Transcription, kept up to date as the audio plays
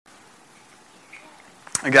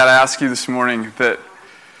I got to ask you this morning that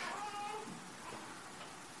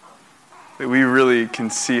we really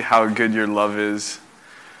can see how good your love is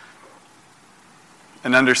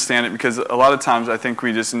and understand it, because a lot of times I think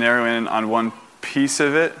we just narrow in on one piece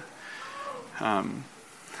of it.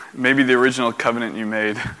 Maybe the original covenant you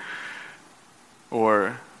made,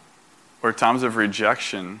 or times of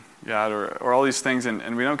rejection, God, or all these things,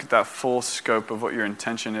 and we don't get that full scope of what your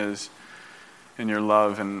intention is in your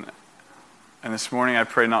love. And this morning I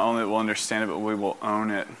pray not only that we'll understand it, but we will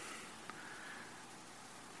own it.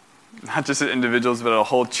 Not just as individuals, but a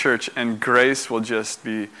whole church, and grace will just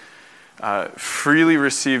be freely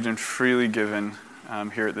received and freely given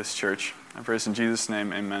here at this church. I pray this in Jesus'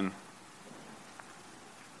 name, amen.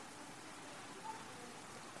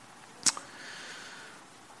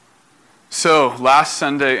 So, last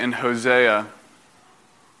Sunday in Hosea,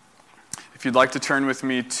 if you'd like to turn with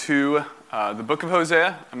me to the book of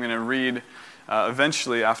Hosea, I'm going to read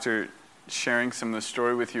eventually, after sharing some of the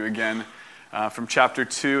story with you again, from chapter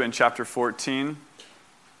 2 and chapter 14.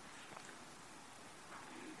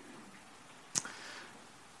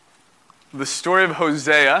 The story of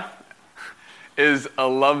Hosea is a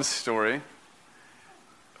love story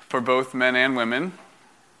for both men and women.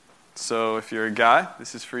 So if you're a guy,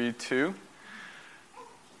 this is for you too.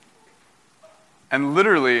 And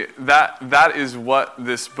literally, that is what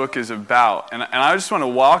this book is about. And I just want to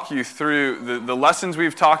walk you through the lessons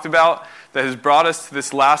we've talked about that has brought us to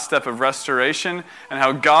this last step of restoration, and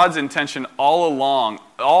how God's intention all along,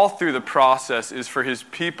 all through the process, is for his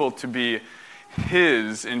people to be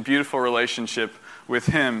his in beautiful relationship with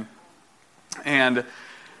him. And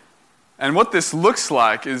what this looks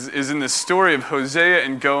like is in the story of Hosea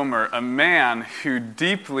and Gomer, a man who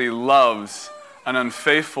deeply loves an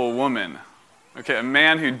unfaithful woman. Okay, a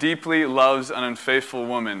man who deeply loves an unfaithful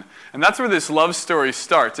woman. And that's where this love story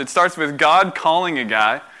starts. It starts with God calling a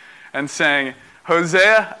guy and saying,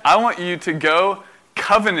 Hosea, I want you to go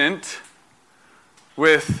covenant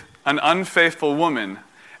with an unfaithful woman.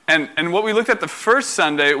 And what we looked at the first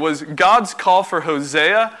Sunday was God's call for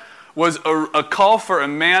Hosea was a call for a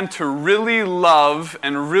man to really love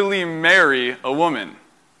and really marry a woman.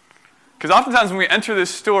 Because oftentimes when we enter this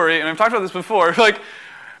story, and I've talked about this before,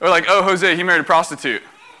 we're like, oh, Hosea, he married a prostitute.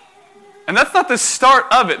 And that's not the start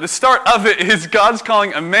of it. The start of it is God's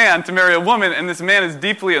calling a man to marry a woman, and this man is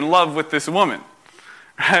deeply in love with this woman.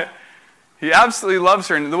 Right? He absolutely loves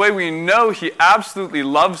her, and the way we know he absolutely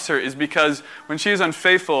loves her is because when she is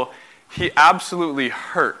unfaithful, he absolutely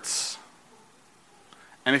hurts.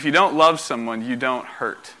 And if you don't love someone, you don't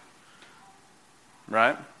hurt.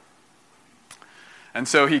 Right? And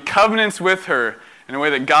so he covenants with her in a way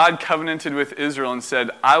that God covenanted with Israel and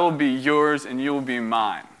said, I will be yours and you will be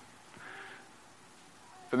mine.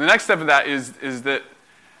 But the next step of that is that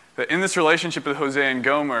in this relationship with Hosea and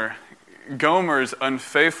Gomer, Gomer's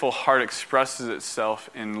unfaithful heart expresses itself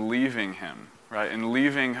in leaving him, right? In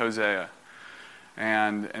leaving Hosea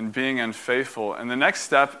and being unfaithful. And the next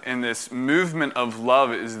step in this movement of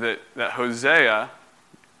love is that Hosea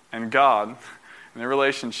and God, in their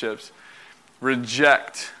relationships,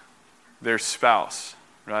 reject their spouse,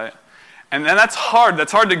 right? And that's hard.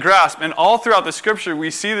 That's hard to grasp. And all throughout the scripture,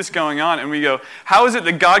 we see this going on, and we go, how is it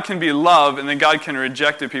that God can be love and then God can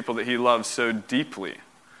reject the people that he loves so deeply?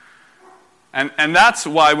 And that's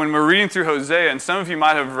why when we're reading through Hosea, and some of you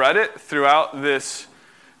might have read it throughout this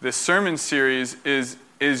sermon series, is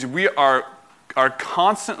we are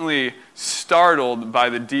constantly startled by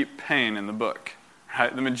the deep pain in the book.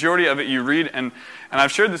 Right? The majority of it you read, and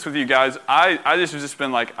I've shared this with you guys, I just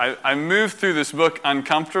been like, I moved through this book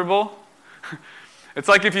uncomfortable. It's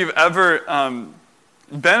like if you've ever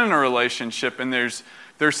been in a relationship and there's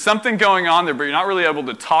something going on there, but you're not really able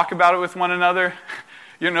to talk about it with one another.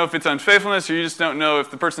 You don't know if it's unfaithfulness, or you just don't know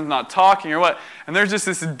if the person's not talking or what. And there's just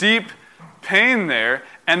this deep pain there,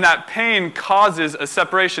 and that pain causes a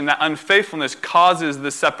separation. That unfaithfulness causes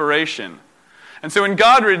the separation. And so when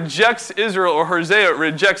God rejects Israel, or Hosea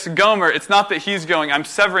rejects Gomer, it's not that he's going, I'm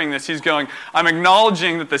severing this. He's going, I'm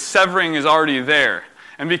acknowledging that the severing is already there.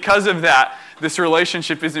 And because of that, this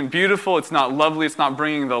relationship isn't beautiful, it's not lovely, it's not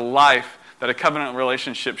bringing the life that a covenant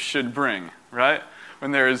relationship should bring, right?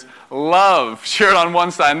 When there is love shared on one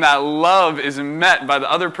side, and that love is met by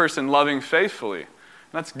the other person loving faithfully.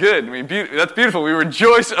 That's good. That's beautiful. We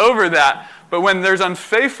rejoice over that. But when there's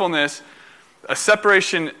unfaithfulness, a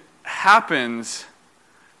separation happens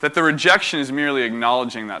that the rejection is merely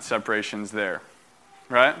acknowledging that separation's there.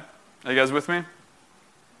 Right? Are you guys with me?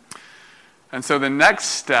 And so the next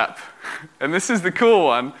step, and this is the cool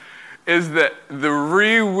one, is that the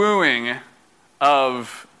re-wooing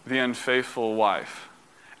of the unfaithful wife.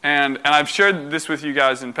 And I've shared this with you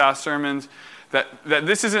guys in past sermons, that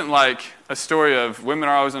this isn't like a story of women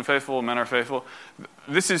are always unfaithful, men are faithful.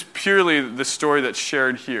 This is purely the story that's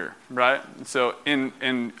shared here, right? So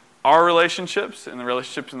in our relationships, in the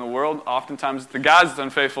relationships in the world, oftentimes the guy's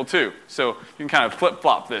unfaithful too. So you can kind of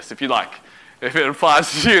flip-flop this if you like, if it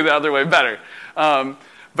applies to you the other way better.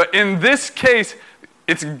 But in this case,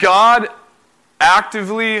 it's God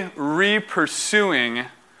actively re-pursuing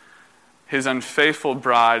his unfaithful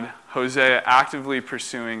bride, Hosea, actively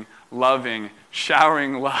pursuing, loving,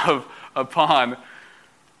 showering love upon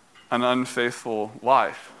an unfaithful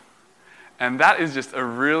wife. And that is just a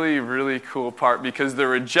really, really cool part, because the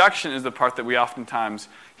rejection is the part that we oftentimes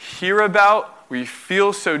hear about, we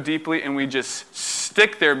feel so deeply, and we just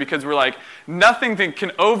stick there because we're like, nothing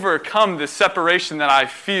can overcome the separation that I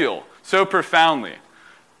feel so profoundly.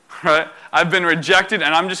 Right? I've been rejected,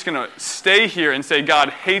 and I'm just going to stay here and say God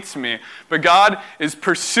hates me. But God is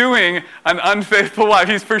pursuing an unfaithful wife.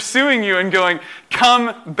 He's pursuing you and going,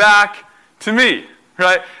 come back to me.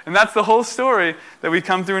 Right? And that's the whole story that we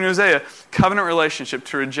come through in Hosea. Covenant relationship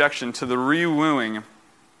to rejection, to the re-wooing.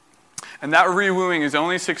 And that re-wooing is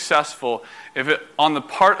only successful if on the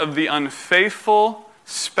part of the unfaithful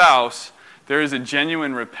spouse, there is a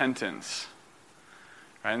genuine repentance.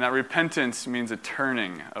 Right? And that repentance means a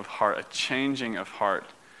turning of heart, a changing of heart.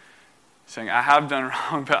 Saying, I have done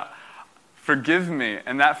wrong, but forgive me.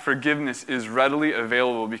 And that forgiveness is readily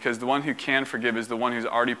available because the one who can forgive is the one who's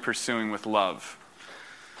already pursuing with love.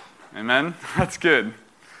 Amen? That's good.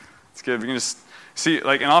 It's good. We can just see,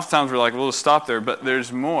 and oftentimes we're like, we'll just stop there, but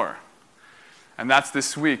there's more. And that's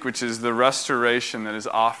this week, which is the restoration that is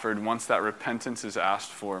offered once that repentance is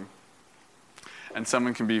asked for. And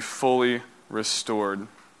someone can be fully restored.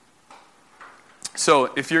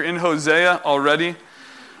 So, if you're in Hosea already,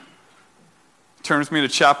 turn with me to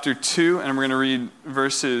chapter 2, and we're going to read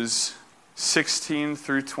verses 16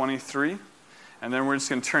 through 23. And then we're just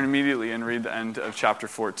going to turn immediately and read the end of chapter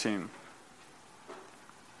 14.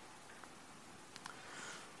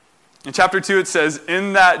 In chapter 2 it says,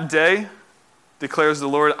 in that day, declares the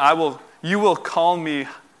Lord, you will call me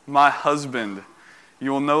my husband. You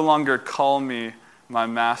will no longer call me my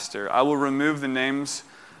master. I will remove the names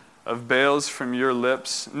of Baals from your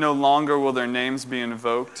lips. No longer will their names be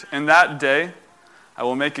invoked. In that day, I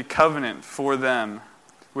will make a covenant for them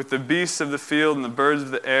with the beasts of the field and the birds of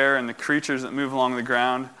the air and the creatures that move along the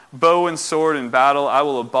ground. Bow and sword and battle I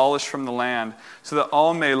will abolish from the land, so that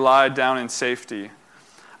all may lie down in safety.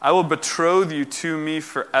 I will betroth you to me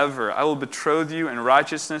forever. I will betroth you in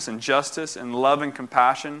righteousness and justice and love and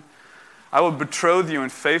compassion. I will betroth you in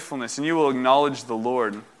faithfulness, and you will acknowledge the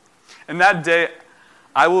Lord. In that day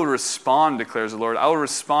I will respond, declares the Lord. I will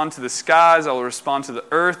respond to the skies, I will respond to the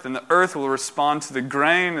earth, and the earth will respond to the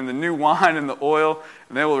grain and the new wine and the oil,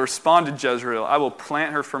 and they will respond to Jezreel. I will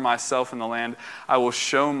plant her for myself in the land. I will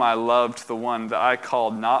show my love to the one that I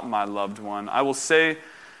called not my loved one. I will say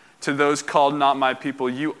to those called not my people,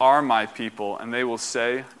 you are my people, and they will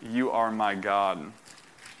say, you are my God.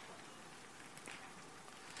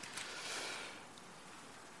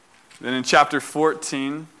 Then in chapter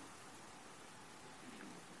 14,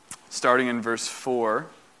 starting in verse 4,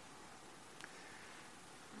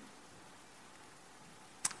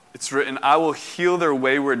 it's written, I will heal their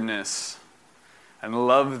waywardness and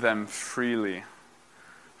love them freely.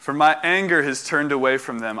 For my anger has turned away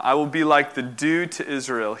from them. I will be like the dew to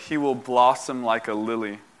Israel. He will blossom like a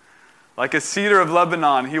lily. Like a cedar of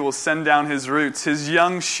Lebanon, he will send down his roots. His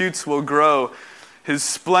young shoots will grow. His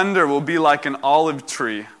splendor will be like an olive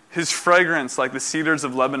tree. His fragrance like the cedars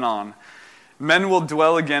of Lebanon. Men will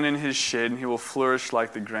dwell again in his shade, and he will flourish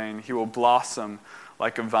like the grain. He will blossom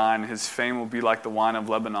like a vine. His fame will be like the wine of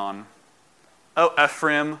Lebanon. O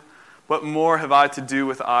Ephraim, what more have I to do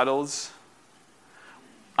with idols?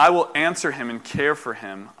 I will answer him and care for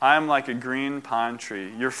him. I am like a green pine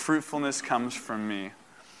tree. Your fruitfulness comes from me.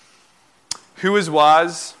 Who is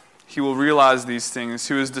wise? He will realize these things.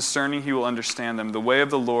 Who is discerning? He will understand them. The way of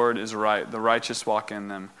the Lord is right. The righteous walk in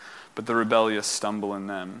them, but the rebellious stumble in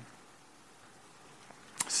them.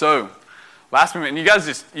 So, last moment, and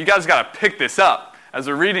you guys got to pick this up as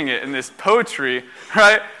we're reading it in this poetry,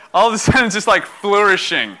 right? All of a sudden it's just like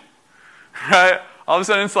flourishing, right? All of a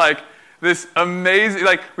sudden it's like this amazing,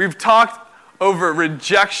 like we've talked over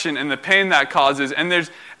rejection and the pain that causes, and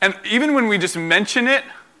even when we just mention it,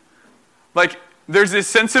 like there's this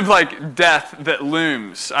sense of like death that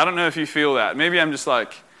looms. I don't know if you feel that. Maybe I'm just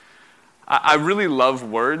like, I really love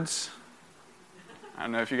words. I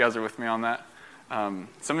don't know if you guys are with me on that.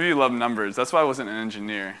 Some of you love numbers. That's why I wasn't an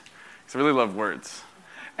engineer, because I really love words.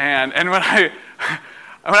 And when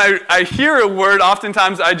when I hear a word,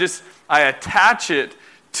 oftentimes I attach it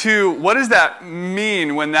to what does that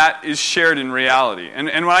mean when that is shared in reality. And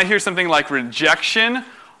when I hear something like rejection,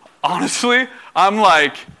 honestly, I'm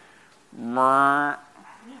like, I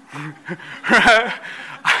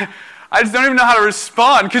just don't even know how to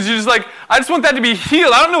respond, because you're just like, I just want that to be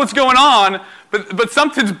healed. I don't know what's going on, but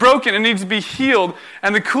something's broken and needs to be healed.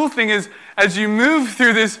 And the cool thing is, as you move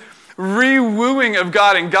through this re-wooing of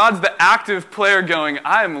God, and God's the active player going,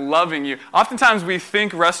 I am loving you. Oftentimes we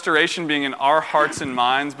think restoration being in our hearts and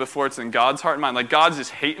minds before it's in God's heart and mind. Like God's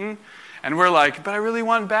just hating, and we're like, but I really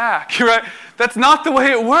want back, right? That's not the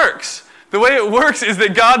way it works. The way it works is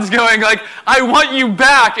that God's going like, I want you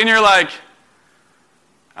back, and you're like,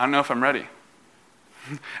 I don't know if I'm ready.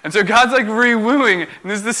 And so God's like re-wooing, and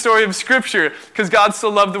this is the story of Scripture, because God so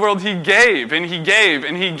loved the world, He gave, and He gave,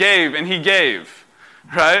 and He gave, and He gave.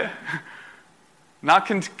 Right? Not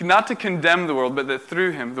to condemn the world, but that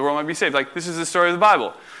through Him the world might be saved. Like, this is the story of the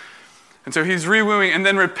Bible. And so He's re-wooing, and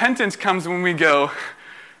then repentance comes when we go,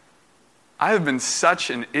 I have been such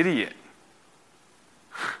an idiot.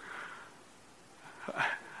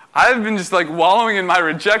 I have been just like wallowing in my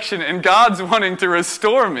rejection, and God's wanting to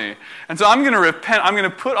restore me. And so I'm going to repent. I'm going to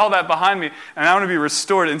put all that behind me, and I want to be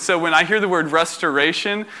restored. And so when I hear the word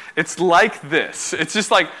restoration, it's like this. It's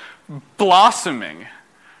just like blossoming,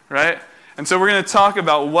 right? And so we're going to talk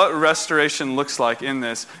about what restoration looks like in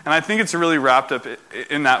this. And I think it's really wrapped up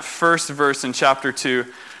in that first verse in chapter 2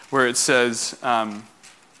 where it says, in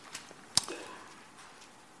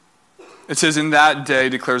that day,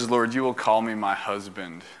 declares the Lord, you will call me my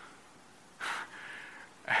husband.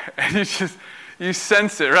 And you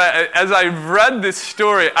sense it, right? As I've read this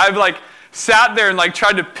story, I've like sat there and like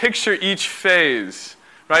tried to picture each phase,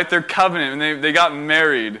 right? Their covenant, and they got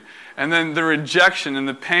married, and then the rejection and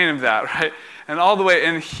the pain of that, right? And all the way,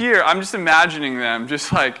 and here, I'm just imagining them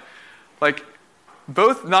just like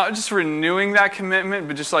both not just renewing that commitment,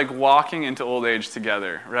 but just like walking into old age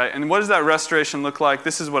together, right? And what does that restoration look like?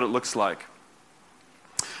 This is what it looks like.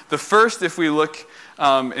 The first, if we look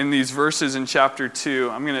in these verses in chapter 2,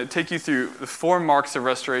 I'm going to take you through the 4 marks of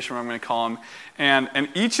restoration, what I'm going to call them. And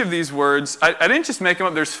each of these words, I didn't just make them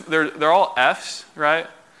up. They're all F's, right?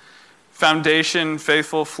 Foundation,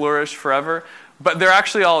 faithful, flourish, forever. But they're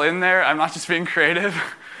actually all in there. I'm not just being creative.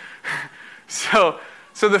 So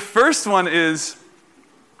the first one is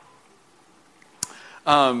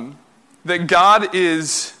that God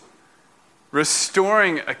is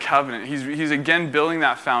restoring a covenant. He's again building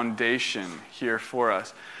that foundation here for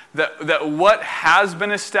us. That what has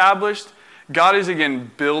been established, God is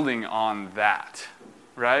again building on that,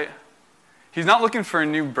 right? He's not looking for a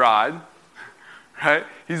new bride, right?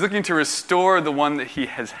 He's looking to restore the one that He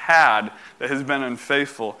has had that has been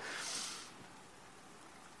unfaithful.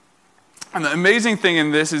 And the amazing thing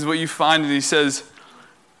in this is what you find, and He says,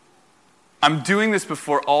 I'm doing this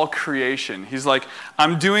before all creation. He's like,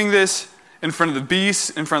 I'm doing this in front of the beasts,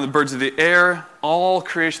 in front of the birds of the air, all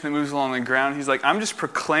creation that moves along the ground. He's like, I'm just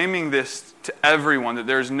proclaiming this to everyone, that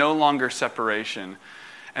there is no longer separation.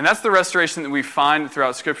 And that's the restoration that we find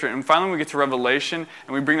throughout Scripture. And finally, when we get to Revelation,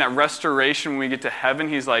 and we bring that restoration when we get to heaven,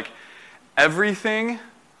 He's like, everything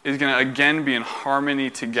is going to again be in harmony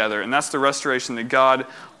together. And that's the restoration that God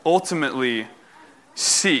ultimately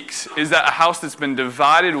seeks, is that a house that's been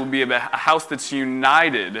divided will be a house that's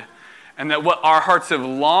united. And that what our hearts have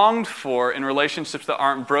longed for in relationships that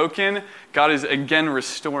aren't broken, God is again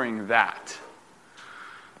restoring that.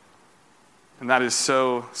 And that is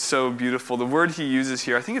so, so beautiful. The word He uses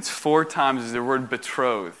here, I think it's 4 times, is the word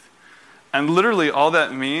betrothed. And literally all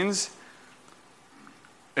that means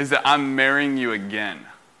is that I'm marrying you again.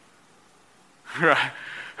 Right?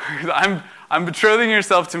 I'm betrothing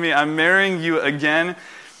yourself to me. I'm marrying you again.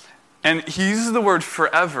 And He uses the word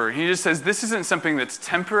forever. He just says, this isn't something that's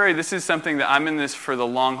temporary. This is something that I'm in this for the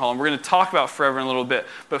long haul. And we're going to talk about forever in a little bit.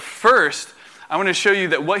 But first, I want to show you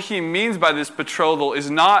that what He means by this betrothal is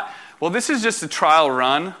not, well, this is just a trial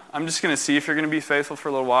run. I'm just going to see if you're going to be faithful for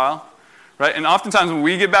a little while. Right? And oftentimes when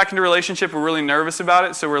we get back into a relationship, we're really nervous about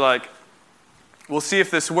it. So we're like, we'll see if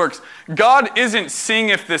this works. God isn't seeing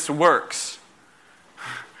if this works.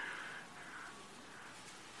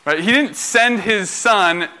 Right? He didn't send His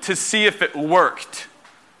Son to see if it worked.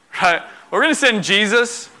 Right? We're going to send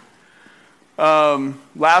Jesus.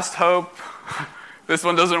 Last hope. This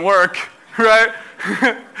one doesn't work. Right?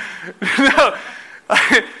 No.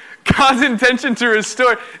 God's intention to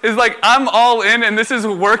restore is like, I'm all in and this is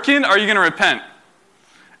working. Are you going to repent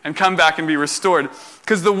and come back and be restored?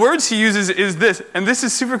 Because the words He uses is this, and this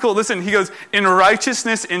is super cool. Listen, He goes, in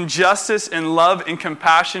righteousness, in justice, in love, in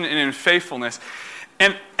compassion, and in faithfulness.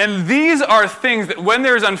 And these are things that when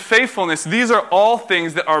there is unfaithfulness, these are all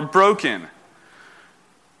things that are broken.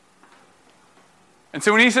 And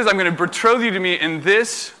so when he says, I'm going to betroth you to me in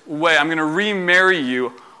this way, I'm going to remarry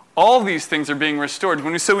you, all these things are being restored.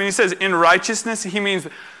 So when he says in righteousness, he means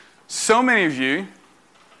so many of you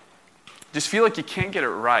just feel like you can't get it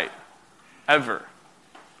right, ever.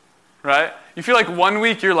 Right? You feel like one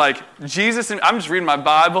week you're like, Jesus, and I'm just reading my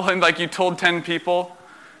Bible, and like you told 10 people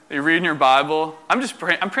that you're reading your Bible. I'm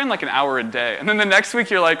praying like an hour a day. And then the next week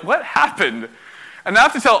you're like, what happened? And I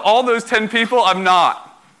have to tell all those 10 people I'm not.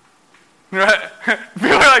 Right?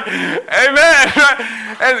 People are like, amen.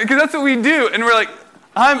 Right? Because that's what we do. And we're like,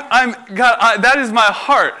 God, that is my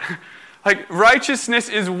heart. Like, righteousness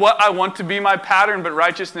is what I want to be my pattern, but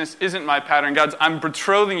righteousness isn't my pattern. God's, I'm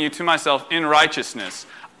betrothing you to myself in righteousness.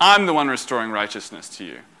 I'm the one restoring righteousness to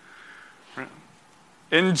you.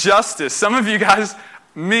 In justice, some of you guys,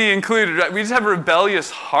 me included, right? We just have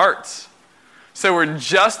rebellious hearts. So where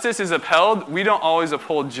justice is upheld, we don't always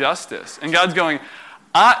uphold justice. And God's going,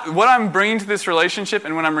 what I'm bringing to this relationship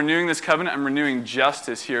and when I'm renewing this covenant, I'm renewing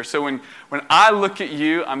justice here. So when I look at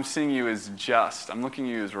you, I'm seeing you as just. I'm looking at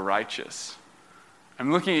you as righteous.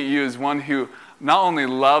 I'm looking at you as one who not only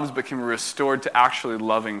loves, but can be restored to actually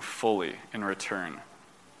loving fully in return.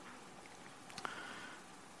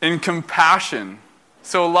 In compassion.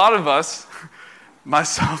 So a lot of us,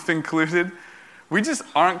 myself included, we just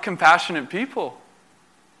aren't compassionate people.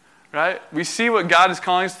 Right? We see what God is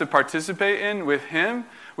calling us to participate in with Him,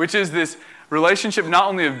 which is this relationship not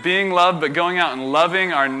only of being loved, but going out and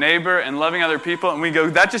loving our neighbor and loving other people. And we go,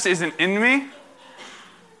 that just isn't in me.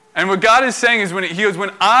 And what God is saying is, He goes,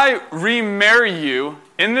 when I remarry you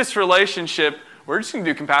in this relationship, we're just going to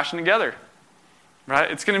do compassion together. Right?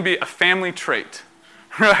 It's going to be a family trait.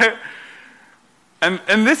 Right? And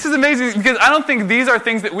this is amazing because I don't think these are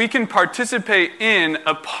things that we can participate in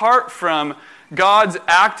apart from God's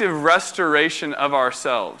active restoration of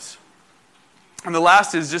ourselves. And the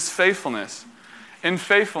last is just faithfulness. In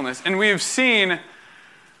faithfulness. And we have seen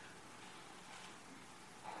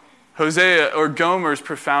Hosea or Gomer's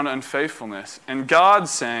profound unfaithfulness. And God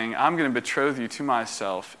saying, I'm going to betroth you to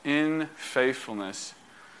myself in faithfulness.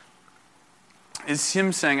 Is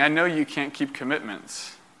Him saying, I know you can't keep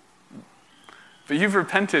commitments. But you've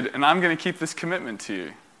repented and I'm going to keep this commitment to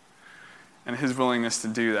you. And His willingness to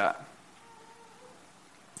do that.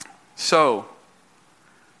 So,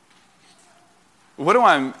 what do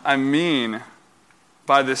I mean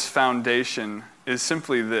by this foundation is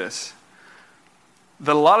simply this.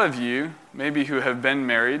 That a lot of you, maybe who have been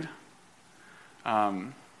married,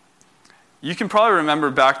 you can probably remember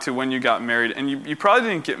back to when you got married, and you probably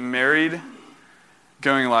didn't get married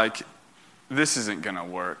going like, this isn't going to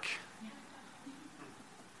work.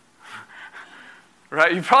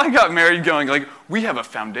 Right? You probably got married going like, we have a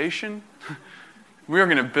foundation we are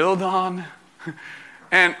going to build on.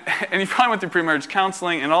 And you probably went through pre-marriage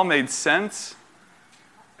counseling and it all made sense.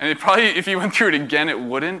 And it probably, if you went through it again, it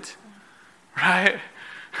wouldn't. Right?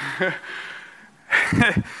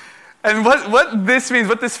 And what this means,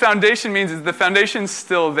 what this foundation means is the foundation's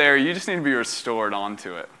still there. You just need to be restored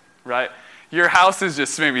onto it. Right? Your house is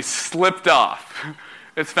just maybe slipped off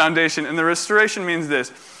its foundation. And the restoration means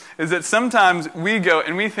this, is that sometimes we go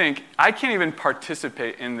and we think, I can't even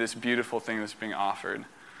participate in this beautiful thing that's being offered.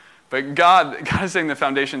 But God is saying the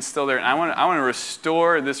foundation's still there, and I want to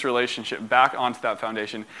restore this relationship back onto that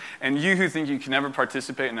foundation. And you who think you can never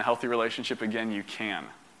participate in a healthy relationship again, you can.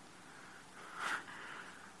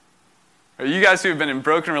 Or you guys who have been in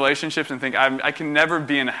broken relationships and think, I can never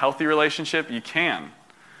be in a healthy relationship, you can.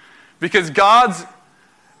 Because God's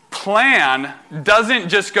plan doesn't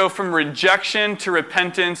just go from rejection to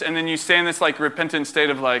repentance, and then you stay in this like repentant state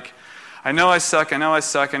of like, I know I suck, I know I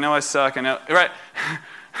suck, I know I suck, I know, right?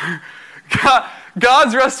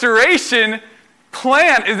 God's restoration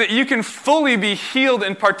plan is that you can fully be healed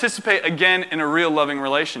and participate again in a real loving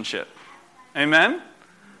relationship. Amen?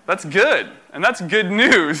 That's good. And that's good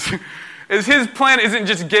news. Is His plan isn't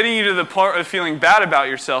just getting you to the point of feeling bad about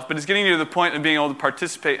yourself, but it's getting you to the point of being able to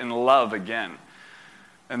participate in love again.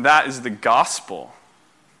 And that is the gospel.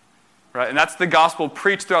 Right? And that's the gospel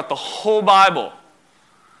preached throughout the whole Bible.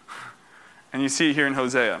 And you see it here in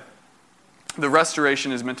Hosea. The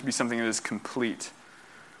restoration is meant to be something that is complete.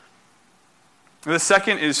 The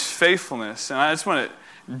second is faithfulness. And I just want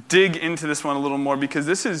to dig into this one a little more because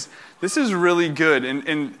this is really good.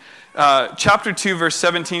 In chapter 2, verse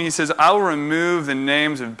 17, he says, I will remove the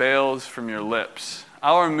names of Baals from your lips.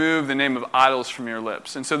 I'll remove the name of idols from your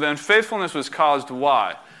lips. And so the unfaithfulness was caused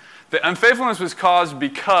why? The unfaithfulness was caused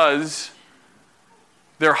because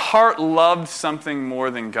their heart loved something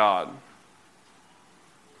more than God.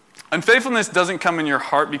 Unfaithfulness doesn't come in your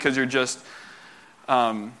heart because you're just,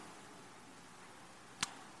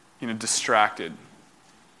 distracted.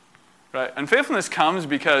 Right? Unfaithfulness comes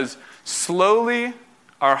because slowly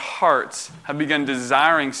our hearts have begun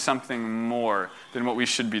desiring something more than what we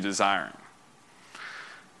should be desiring.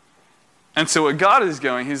 And so what God is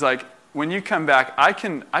going, he's like, when you come back, I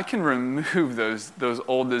can remove those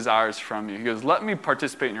old desires from you. He goes, let me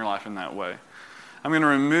participate in your life in that way. I'm going to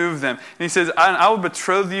remove them. And he says, I will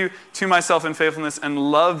betroth you to myself in faithfulness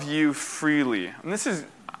and love you freely. And this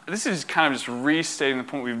is kind of just restating the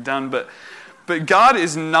point we've done, but God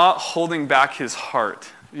is not holding back his heart.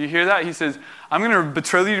 You hear that? He says, I'm going to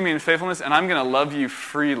betroth you to me in faithfulness, and I'm going to love you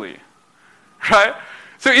freely. Right?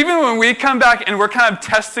 So even when we come back and we're kind of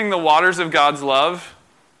testing the waters of God's love,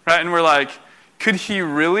 right? And we're like, could he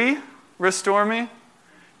really restore me?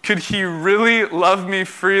 Could he really love me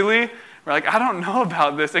freely? We're like, I don't know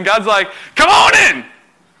about this. And God's like, come on in.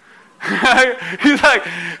 He's like,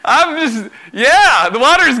 the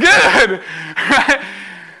water's good. Right?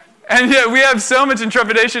 And yet we have so much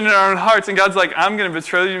intrepidation in our own hearts. And God's like, I'm going to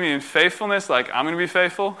betroth you to me in faithfulness, like I'm going to be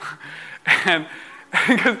faithful. And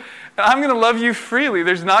because I'm going to love you freely.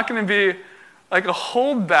 There's not going to be like a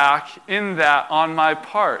holdback in that on my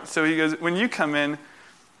part. So he goes, when you come in,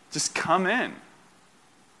 just come in.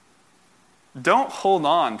 Don't hold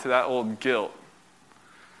on to that old guilt.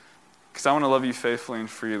 Because I want to love you faithfully and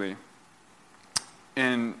freely.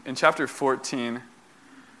 In chapter 14,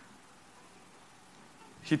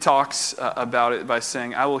 he talks about it by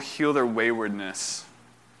saying, I will heal their waywardness.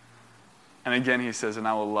 And again, he says, and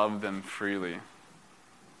I will love them freely.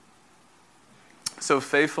 So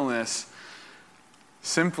faithfulness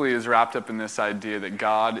simply is wrapped up in this idea that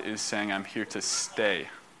God is saying, I'm here to stay.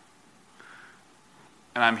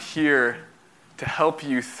 And I'm here to help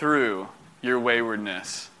you through your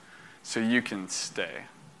waywardness so you can stay,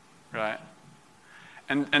 right?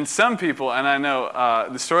 And some people, and I know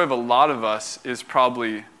the story of a lot of us is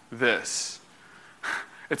probably this.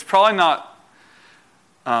 It's probably not,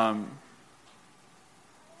 I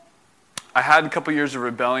had a couple years of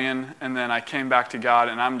rebellion, and then I came back to God,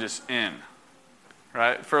 and I'm just in,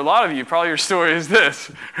 right? For a lot of you, probably your story is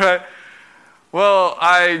this, right? Well,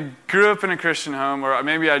 I grew up in a Christian home, or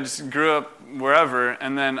maybe I just grew up wherever,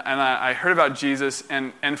 and I heard about Jesus,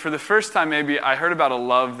 and for the first time maybe I heard about a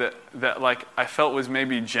love that like I felt was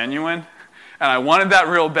maybe genuine, and I wanted that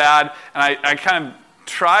real bad, and I kind of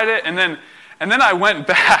tried it, and then I went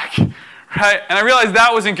back, right? And I realized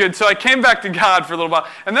that wasn't good, so I came back to God for a little while,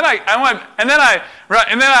 and then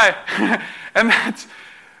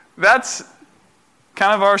that's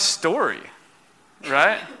kind of our story,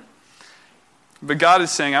 right? But God is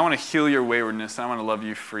saying, I want to heal your waywardness, and I want to love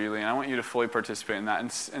you freely, and I want you to fully participate in that.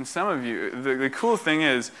 And some of you, the cool thing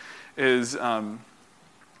is I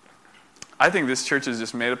think this church is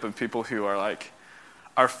just made up of people who are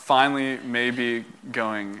finally maybe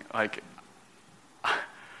going, like,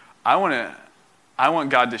 I want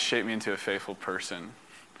God to shape me into a faithful person,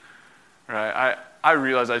 right? I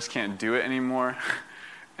realize I just can't do it anymore,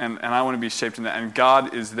 and I want to be shaped in that. And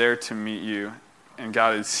God is there to meet you. And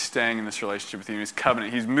God is staying in this relationship with you, in his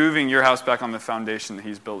covenant. He's moving your house back on the foundation that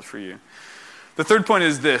he's built for you. The third point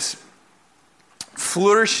is this.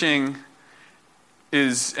 Flourishing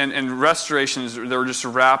and restoration they're just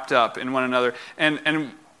wrapped up in one another.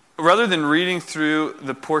 And rather than reading through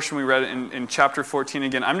the portion we read in chapter 14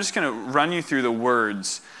 again, I'm just going to run you through the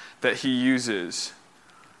words that he uses.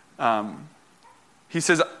 He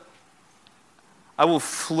says, I will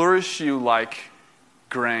flourish you like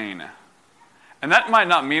grain. And that might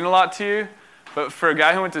not mean a lot to you, but for a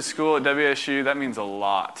guy who went to school at WSU, that means a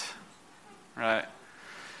lot, right?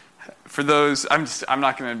 For those, I'm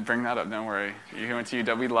not going to bring that up, don't worry. You went to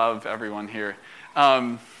UW, we love everyone here.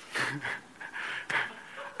 I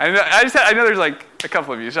know there's like a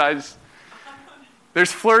couple of you, so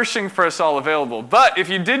there's flourishing for us all available. But if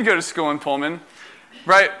you did go to school in Pullman,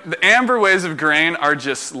 right, the amber waves of grain are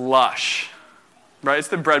just lush, right? It's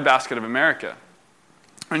the breadbasket of America.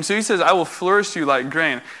 And so he says, I will flourish you like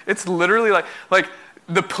grain. It's literally like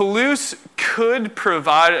the Palouse could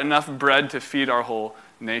provide enough bread to feed our whole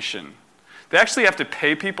nation. They actually have to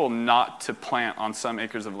pay people not to plant on some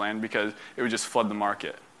acres of land because it would just flood the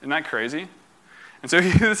market. Isn't that crazy? And so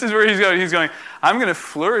this is where he's going. He's going, I'm going to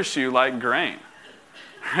flourish you like grain.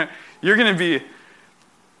 You're going to be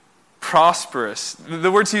prosperous. The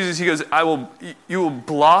words he uses, he goes, you will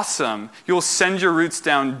blossom. You will send your roots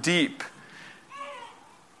down deep.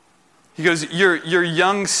 He goes, your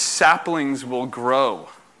young saplings will grow.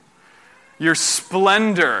 Your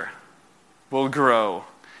splendor will grow.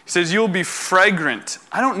 He says, you will be fragrant.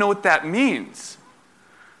 I don't know what that means.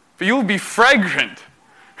 but you will be fragrant.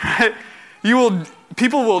 Right?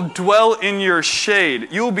 People will dwell in your shade.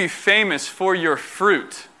 You will be famous for your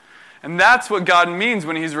fruit. And that's what God means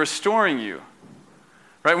when he's restoring you.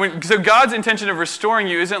 Right? So God's intention of restoring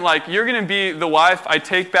you isn't like, you're going to be the wife I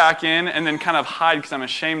take back in and then kind of hide because I'm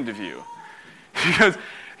ashamed of you. He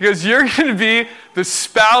goes, you're going to be the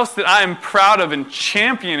spouse that I am proud of and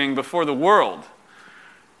championing before the world.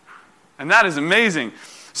 And that is amazing.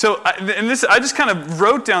 So, I just kind of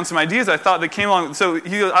wrote down some ideas I thought that came along. So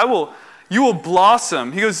he goes, you will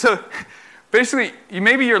blossom. He goes, so basically,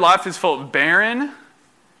 maybe your life has felt barren.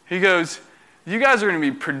 He goes, you guys are going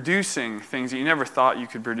to be producing things that you never thought you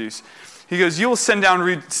could produce. He goes, you will send down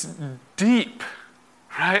roots deep,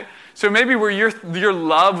 right? So maybe where your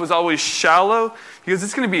love was always shallow, he goes,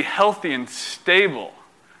 it's going to be healthy and stable,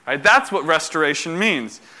 right? That's what restoration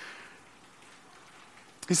means.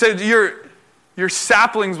 He said, your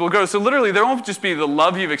saplings will grow. So literally, there won't just be the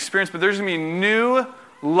love you've experienced, but there's going to be new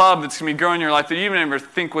love that's going to be growing in your life that you even never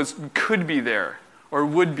think could be there or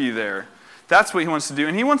would be there. That's what he wants to do.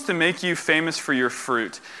 And he wants to make you famous for your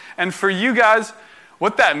fruit. And for you guys,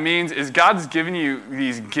 what that means is God's given you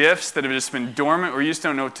these gifts that have just been dormant or you just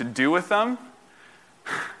don't know what to do with them.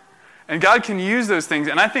 And God can use those things.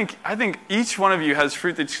 And I think each one of you has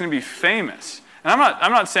fruit that's going to be famous. And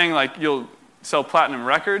I'm not saying like you'll sell platinum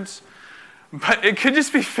records, but it could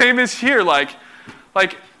just be famous here. Like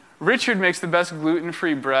Richard makes the best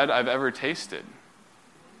gluten-free bread I've ever tasted.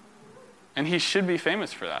 And he should be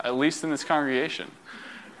famous for that, at least in this congregation.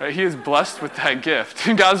 Right? He is blessed with that gift.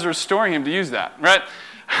 And God's restoring him to use that, right?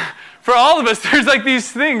 For all of us, there's like these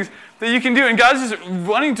things that you can do. And God's just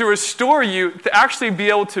wanting to restore you to actually be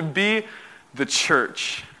able to be the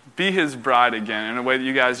church, be his bride again in a way that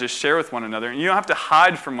you guys just share with one another. And you don't have to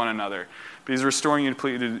hide from one another, but he's restoring you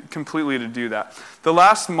completely to do that. The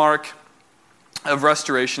last mark of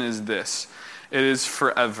restoration is this. It is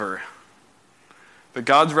forever. But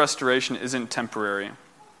God's restoration isn't temporary.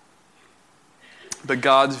 But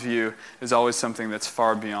God's view is always something that's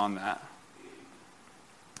far beyond that.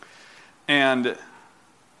 And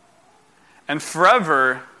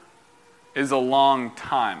forever is a long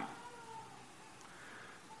time.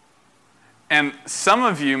 And some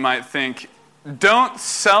of you might think, don't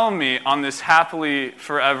sell me on this happily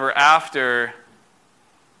forever after.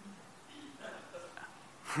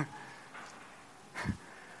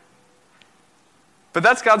 But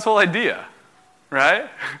that's God's whole idea, right?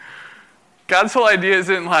 God's whole idea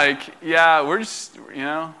isn't like, yeah, we're just,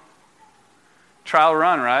 trial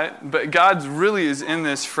run, right? But God really is in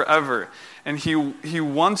this forever. And he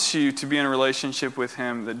wants you to be in a relationship with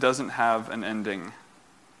him that doesn't have an ending.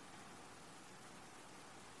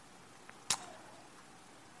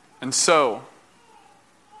 And so,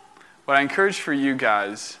 what I encourage for you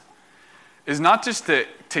guys is not just to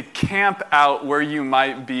camp out where you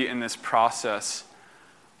might be in this process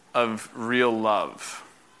of real love,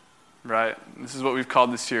 right? This is what we've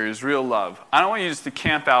called this series, Real Love. I don't want you just to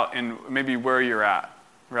camp out in maybe where you're at,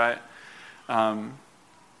 right? At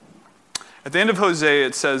the end of Hosea,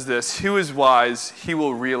 it says this, who is wise, he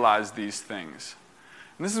will realize these things.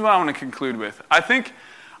 And this is what I want to conclude with. I think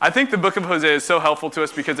the book of Hosea is so helpful to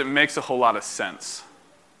us because it makes a whole lot of sense,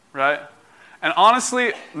 right? And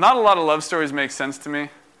honestly, not a lot of love stories make sense to me,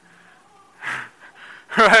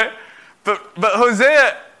 right? But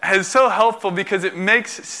Hosea is so helpful because it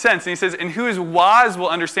makes sense. And he says, and who is wise will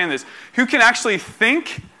understand this. Who can actually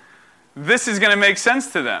think this is going to make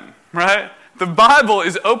sense to them, right? The Bible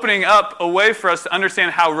is opening up a way for us to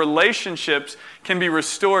understand how relationships can be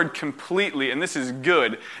restored completely, and this is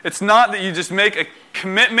good. It's not that you just make a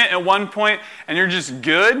commitment at one point and you're just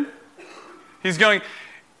good. He's going,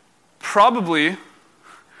 probably, you're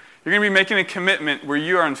going to be making a commitment where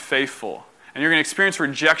you are unfaithful. And you're going to experience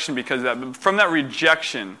rejection because of that. But from that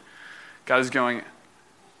rejection, God is going,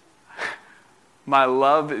 my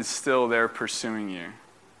love is still there pursuing you.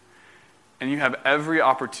 And you have every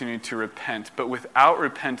opportunity to repent. But without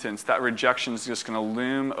repentance, that rejection is just going to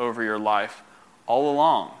loom over your life all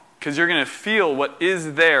along. Because you're going to feel what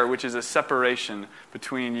is there, which is a separation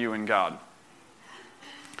between you and God.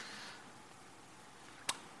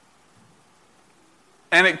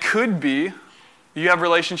 And it could be you have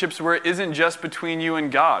relationships where it isn't just between you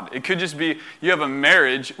and God. It could just be you have a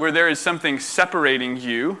marriage where there is something separating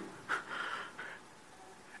you.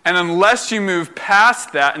 And unless you move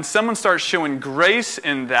past that and someone starts showing grace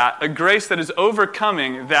in that, a grace that is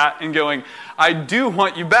overcoming that and going, I do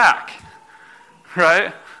want you back,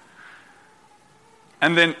 right?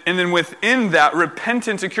 And then within that,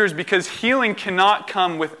 repentance occurs because healing cannot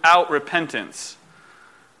come without repentance.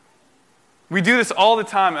 We do this all the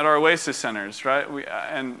time at our Oasis centers, right?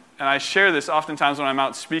 And I share this oftentimes when I'm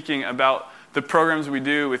out speaking about the programs we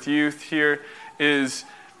do with youth here, is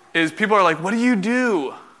people are like, what do you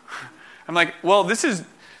do? I'm like, well, this is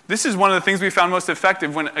one of the things we found most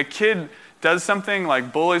effective. When a kid does something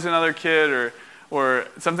like bullies another kid or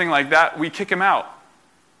something like that, we kick him out.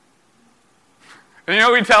 And you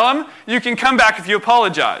know what we tell him? You can come back if you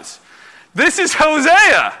apologize. This is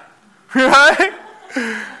Hosea, right?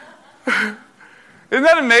 Isn't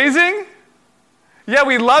that amazing? Yeah,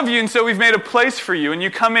 we love you, and so we've made a place for you. And you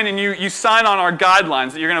come in and you sign on our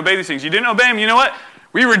guidelines that you're going to obey these things. You didn't obey them, you know what?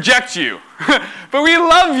 We reject you. But we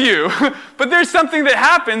love you. But there's something that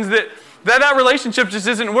happens that relationship just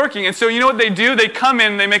isn't working. And so you know what they do? They come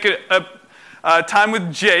in, they make a time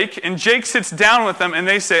with Jake, and Jake sits down with them, and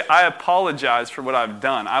they say, I apologize for what I've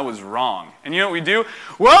done. I was wrong. And you know what we do?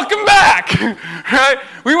 Welcome back! Right?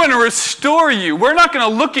 We want to restore you. We're not going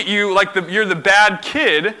to look at you like you're the bad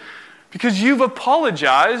kid, because you've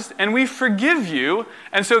apologized, and we forgive you,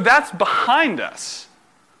 and so that's behind us.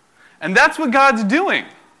 And that's what God's doing.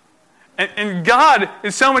 And God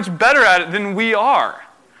is so much better at it than we are.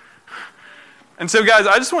 And so, guys,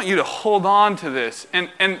 I just want you to hold on to this. And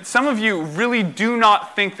some of you really do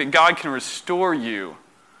not think that God can restore you.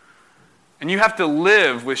 And you have to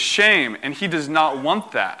live with shame, and He does not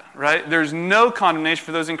want that, right? There's no condemnation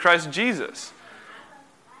for those in Christ Jesus.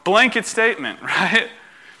 Blanket statement, right?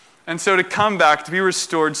 And so to come back, to be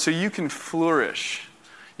restored so you can flourish.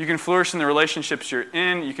 You can flourish in the relationships you're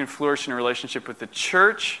in. You can flourish in a relationship with the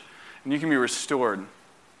church. And you can be restored.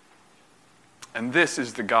 And this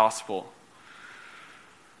is the gospel.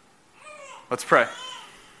 Let's pray.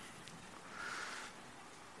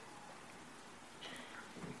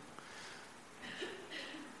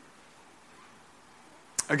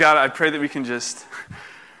 Oh God, I pray that we can just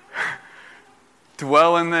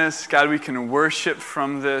dwell in this. God, we can worship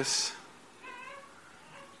from this.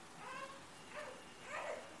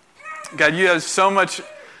 God, you have so much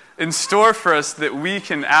in store for us that we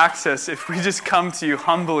can access if we just come to you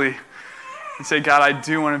humbly and say, God, I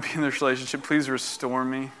do want to be in this relationship. Please restore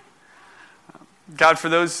me. God, for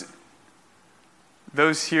those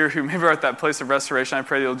here who maybe are at that place of restoration, I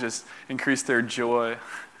pray you'll just increase their joy.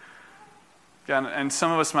 God, and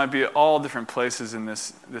some of us might be at all different places in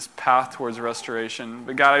this path towards restoration.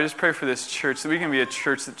 But God, I just pray for this church that we can be a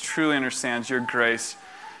church that truly understands your grace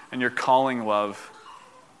and your calling love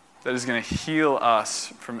that is going to heal us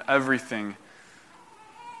from everything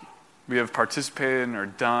we have participated in or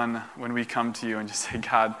done when we come to you and just say,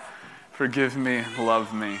 God, forgive me,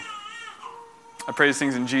 love me. I pray these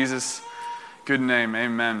things in Jesus' good name.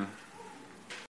 Amen.